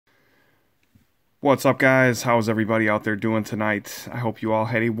What's up, guys? How's everybody out there doing tonight? I hope you all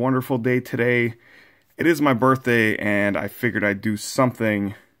had a wonderful day today. It is my birthday, and I figured I'd do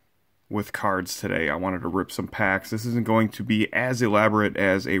something with cards today. I wanted to rip some packs. This isn't going to be as elaborate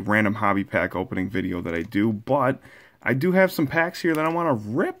as a random hobby pack opening video that I do, but I do have some packs here that I want to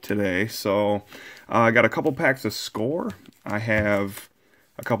rip today. So I got a couple packs of Score. I have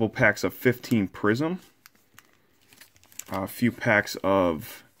a couple packs of 15 Prism. A few packs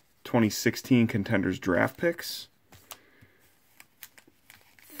of 2016 Contenders Draft Picks.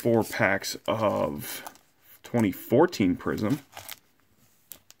 4 packs of 2014 Prism.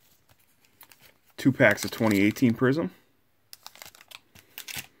 2 packs of 2018 Prism.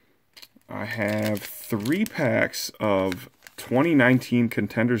 I have 3 packs of 2019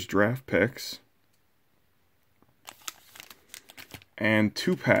 Contenders Draft Picks. And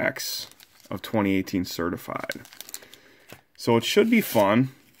 2 packs of 2018 Certified. So it should be fun.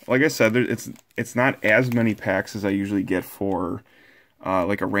 Like I said, it's not as many packs as I usually get for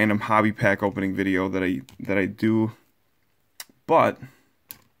like a random hobby pack opening video that I do, but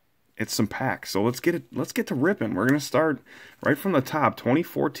it's some packs. So let's get to ripping. We're gonna start right from the top.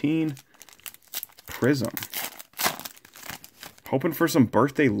 2014 Prism. Hoping for some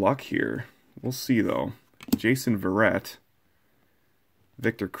birthday luck here. We'll see though. Jason Verrett,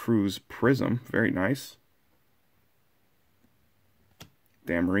 Victor Cruz Prism, very nice.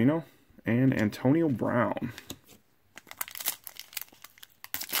 Dan Marino, and Antonio Brown.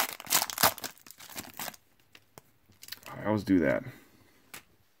 I always do that.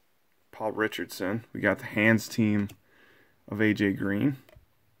 Paul Richardson. We got the hands team of AJ Green.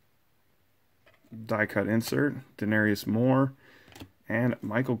 Die cut insert. Denarius Moore. And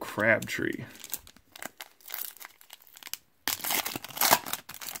Michael Crabtree.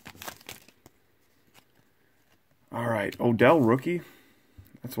 Alright, Odell rookie.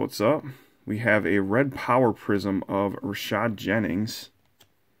 That's what's up. We have a red power prism of Rashad Jennings.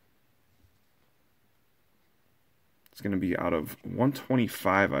 It's going to be out of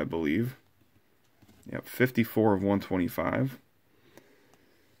 125, I believe. Yep, 54 of 125.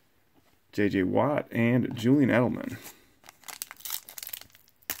 J.J. Watt and Julian Edelman.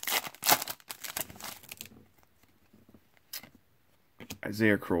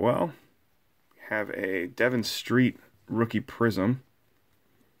 Isaiah Crowell. We have a Devin Street rookie prism.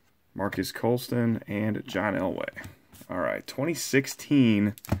 Marcus Colston and John Elway. All right,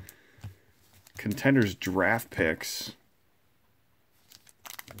 2016 Contenders Draft Picks.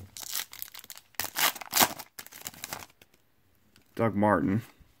 Doug Martin.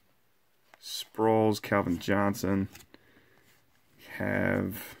 Sproles, Calvin Johnson. We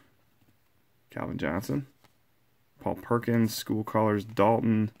have Calvin Johnson. Paul Perkins, School Colors,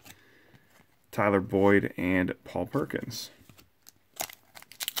 Dalton, Tyler Boyd, and Paul Perkins.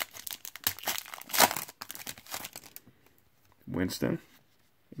 Winston,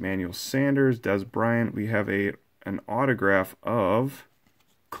 Emmanuel Sanders, Des Bryant. We have an autograph of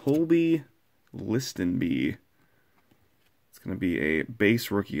Colby Listenby. It's going to be a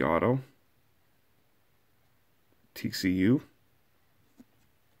base rookie auto. TCU.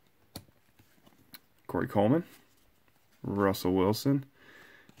 Corey Coleman, Russell Wilson,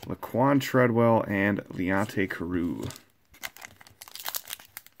 Laquan Treadwell, and Leonte Carew.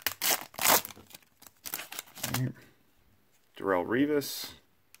 Darrelle Revis,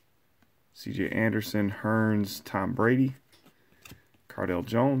 C.J. Anderson, Hearns, Tom Brady, Cardell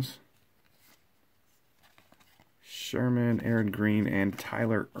Jones, Sherman, Aaron Green, and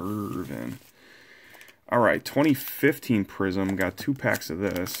Tyler Irvin. All right, 2015 Prism. Got 2 packs of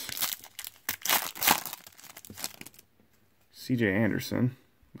this. C.J. Anderson,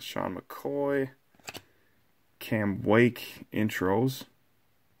 Sean McCoy, Cam Wake intros.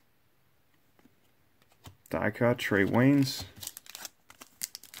 Die cut, Trey Waynes.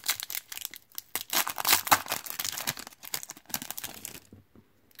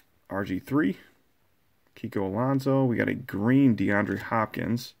 RG3. Kiko Alonso. We got a green DeAndre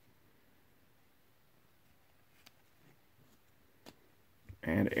Hopkins.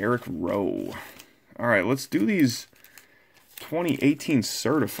 And Eric Rowe. Alright, let's do these 2018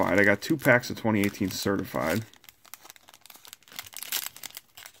 certified. I got 2 packs of 2018 certified.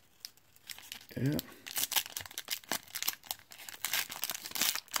 Yeah.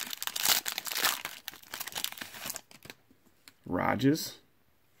 Rodgers,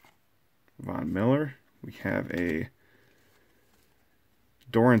 Von Miller. We have a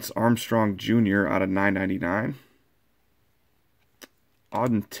Dorrance Armstrong Jr. out of 999.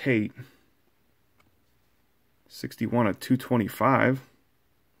 Auden Tate, 61 of 225.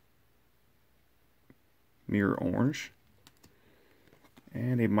 Mirror orange.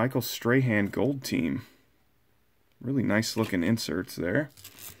 And a Michael Strahan Gold Team. Really nice looking inserts there.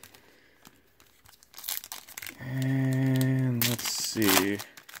 And let's see.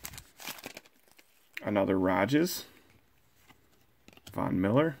 Another Rodgers. Von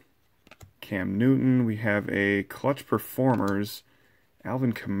Miller. Cam Newton. We have a Clutch Performers.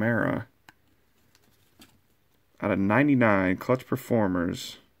 Alvin Kamara. Out of 99, Clutch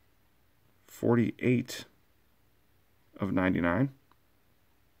Performers. 48 of 99.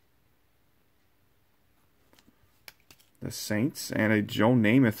 The Saints, and a Joe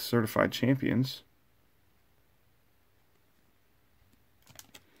Namath Certified Champions.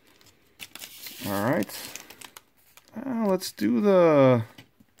 All right. Let's do the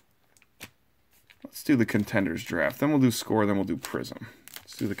Contenders draft. Then we'll do score, then we'll do Prism.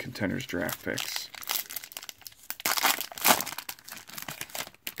 Let's do the Contenders draft picks.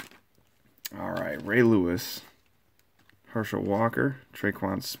 All right, Ray Lewis, Herschel Walker,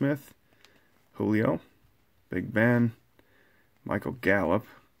 Traquan Smith, Julio, Big Ben, Michael Gallup,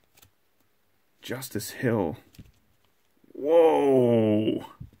 Justice Hill. Whoa!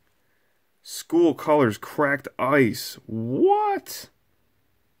 School colors cracked ice. What?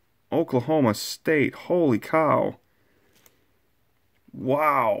 Oklahoma State. Holy cow.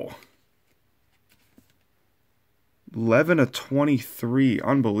 Wow. 11 of 23.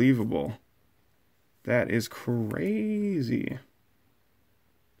 Unbelievable. That is crazy.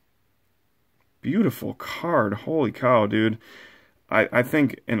 Beautiful card. Holy cow, dude. I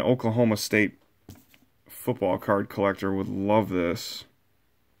think an Oklahoma State football card collector would love this.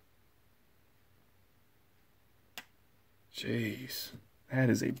 Jeez. That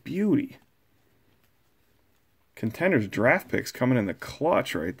is a beauty. Contenders draft picks coming in the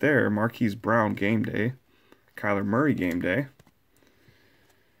clutch right there. Marquise Brown game day. Kyler Murray game day.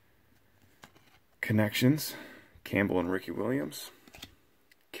 Connections. Campbell and Ricky Williams.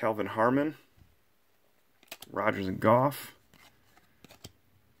 Kelvin Harmon. Rodgers and Goff.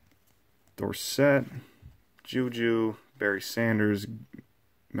 Dorsett. Juju. Barry Sanders.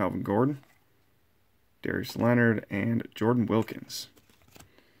 Melvin Gordon. Darius Leonard. And Jordan Wilkins.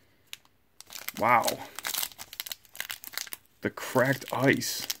 Wow. The cracked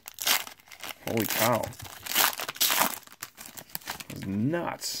ice. Holy cow. That's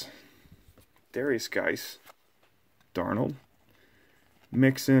nuts. Darius Geis. Darnold.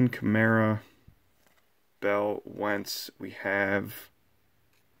 Mixon, Kamara, Bell, Wentz. We have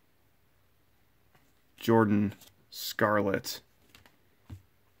Jordan Scarlett.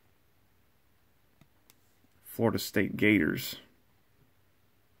 Florida State Gators.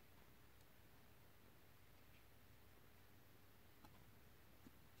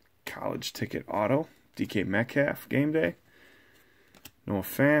 College ticket auto. DK Metcalf game day. Noah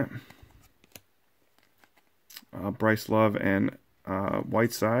Fant. Bryce Love and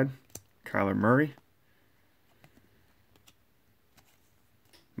Whiteside. Kyler Murray.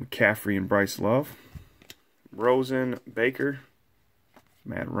 McCaffrey and Bryce Love. Rosen, Baker.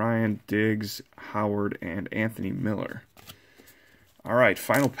 Matt Ryan, Diggs, Howard, and Anthony Miller. All right,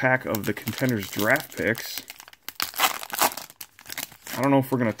 final pack of the Contenders draft picks. I don't know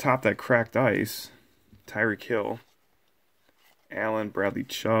if we're going to top that cracked ice. Tyreek Hill. Allen, Bradley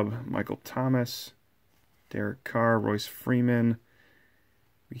Chubb, Michael Thomas, Derek Carr, Royce Freeman.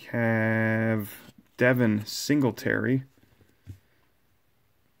 We have Devin Singletary.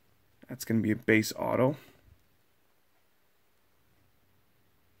 That's going to be a base auto.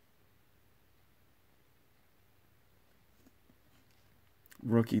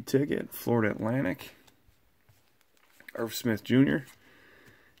 Rookie ticket, Florida Atlantic. Irv Smith Jr.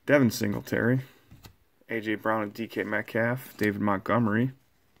 Devin Singletary. A.J. Brown and DK Metcalf. David Montgomery.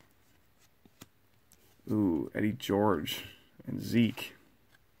 Ooh, Eddie George and Zeke.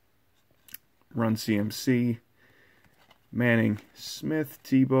 Run CMC. Manning, Smith,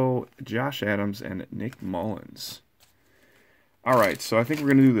 Tebow, Josh Adams, and Nick Mullins. All right, so I think we're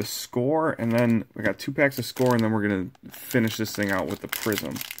going to do the score, and then we got 2 packs of score, and then we're going to finish this thing out with the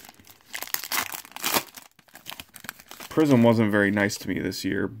Prism. Prism wasn't very nice to me this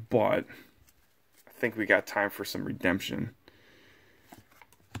year, but I think we got time for some redemption.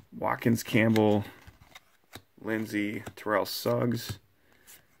 Watkins, Campbell, Lindsey, Terrell Suggs,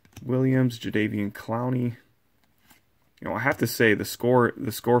 Williams, Jadeveon Clowney. You know, I have to say the score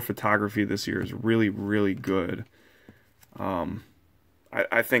photography this year is really, really good.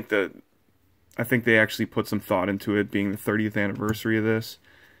 I think they actually put some thought into it, being the 30th anniversary of this,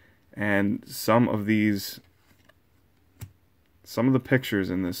 and some of the pictures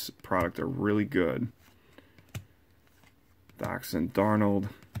in this product are really good. Doxson, Darnold,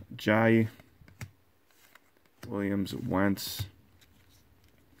 Jai, Williams, Wentz,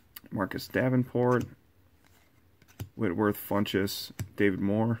 Marcus Davenport, Whitworth, Funchess, David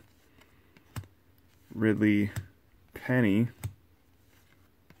Moore, Ridley, Penny,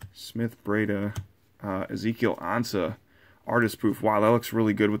 Smith, Breda, Ezekiel Ansah, Artist Proof. Wow, that looks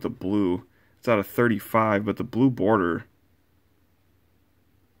really good with the blue. It's out of 35, but the blue border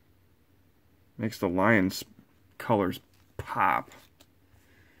makes the Lions colors pop.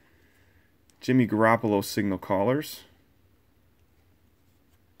 Jimmy Garoppolo signal callers.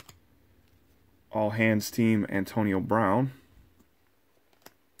 All hands team Antonio Brown.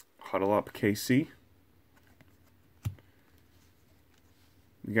 Huddle up KC.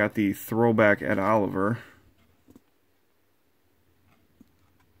 We got the throwback Ed Oliver.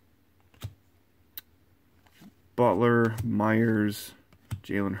 Butler, Myers,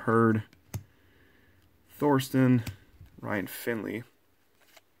 Jalen Hurd, Thorsten, Ryan Finley,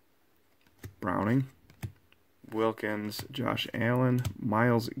 Browning, Wilkins, Josh Allen,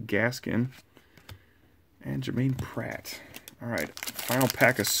 Myles Gaskin, and Jermaine Pratt. All right, final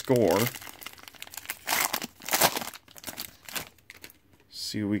pack of score.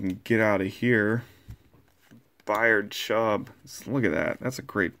 See what we can get out of here. Bayard Chubb. Look at that. That's a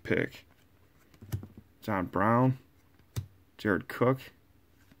great pick. John Brown, Jared Cook,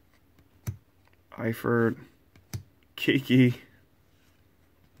 Eifert, Kiki,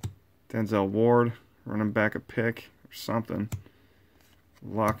 Denzel Ward, running back a pick or something.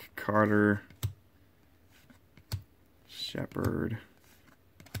 Luck, Carter, Shepard,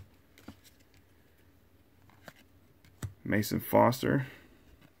 Mason Foster,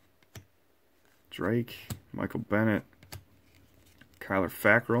 Drake, Michael Bennett, Kyler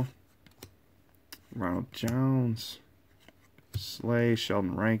Fackrell, Ronald Jones, Slay,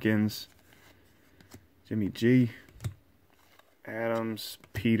 Sheldon Rankins, Jimmy G, Adams,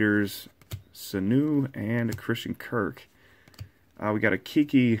 Peters, Sanu, and Christian Kirk. We got a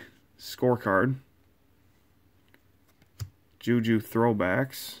Kiki scorecard, Juju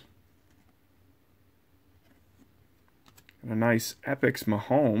throwbacks, and a nice Epics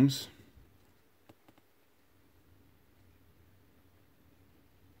Mahomes.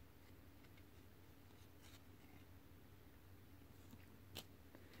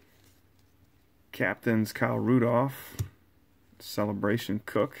 Captains Kyle Rudolph, Celebration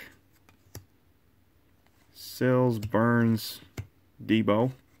Cook, Sills, Burns,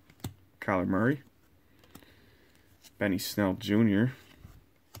 Debo, Kyler Murray, Benny Snell Jr.,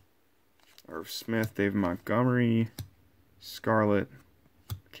 Irv Smith, David Montgomery, Scarlett,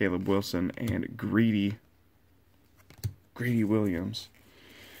 Caleb Wilson, and Greedy Williams.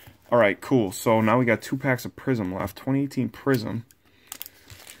 All right, cool. So now we got 2 packs of Prism left. 2018 Prism.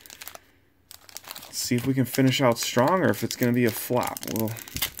 See if we can finish out strong or if it's going to be a flop. We'll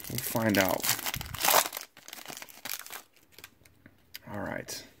find out. All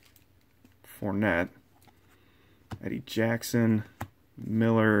right. Fournette, Eddie Jackson,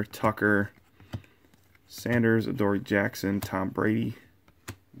 Miller, Tucker, Sanders, Adoree Jackson, Tom Brady,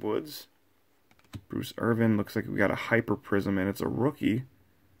 Woods, Bruce Irvin. Looks like we got a Hyper Prism and it's a rookie.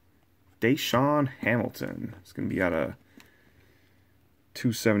 Deshaun Hamilton. It's going to be out of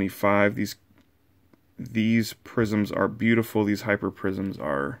 275. These prisms are beautiful. These Hyper Prisms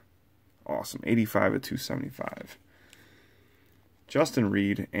are awesome. 85 at 275. Justin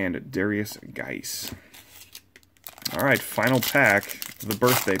Reed and Darius Geis. All right, final pack, the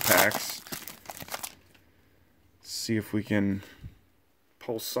birthday packs. Let's see if we can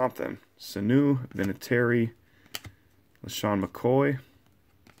pull something. Sanu, Vinatieri, LaShawn McCoy,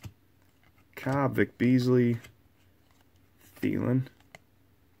 Cobb, Vic Beasley, Thielen,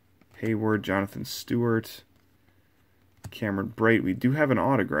 Hayward, Jonathan Stewart, Cameron Brate. We do have an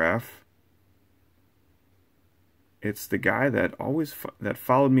autograph. It's the guy that that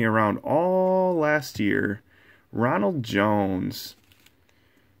followed me around all last year, Ronald Jones.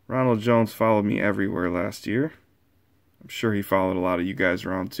 Ronald Jones followed me everywhere last year. I'm sure he followed a lot of you guys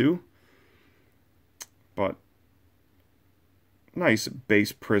around too. But nice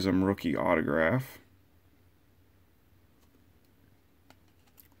base Prism rookie autograph.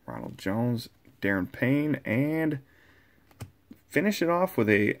 Ronald Jones, Darren Payne, and finish it off with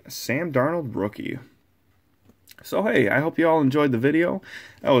a Sam Darnold rookie. So hey, I hope you all enjoyed the video.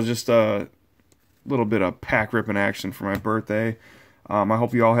 That was just a little bit of pack ripping action for my birthday. I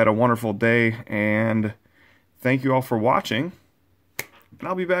hope you all had a wonderful day, and thank you all for watching. And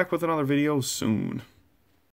I'll be back with another video soon.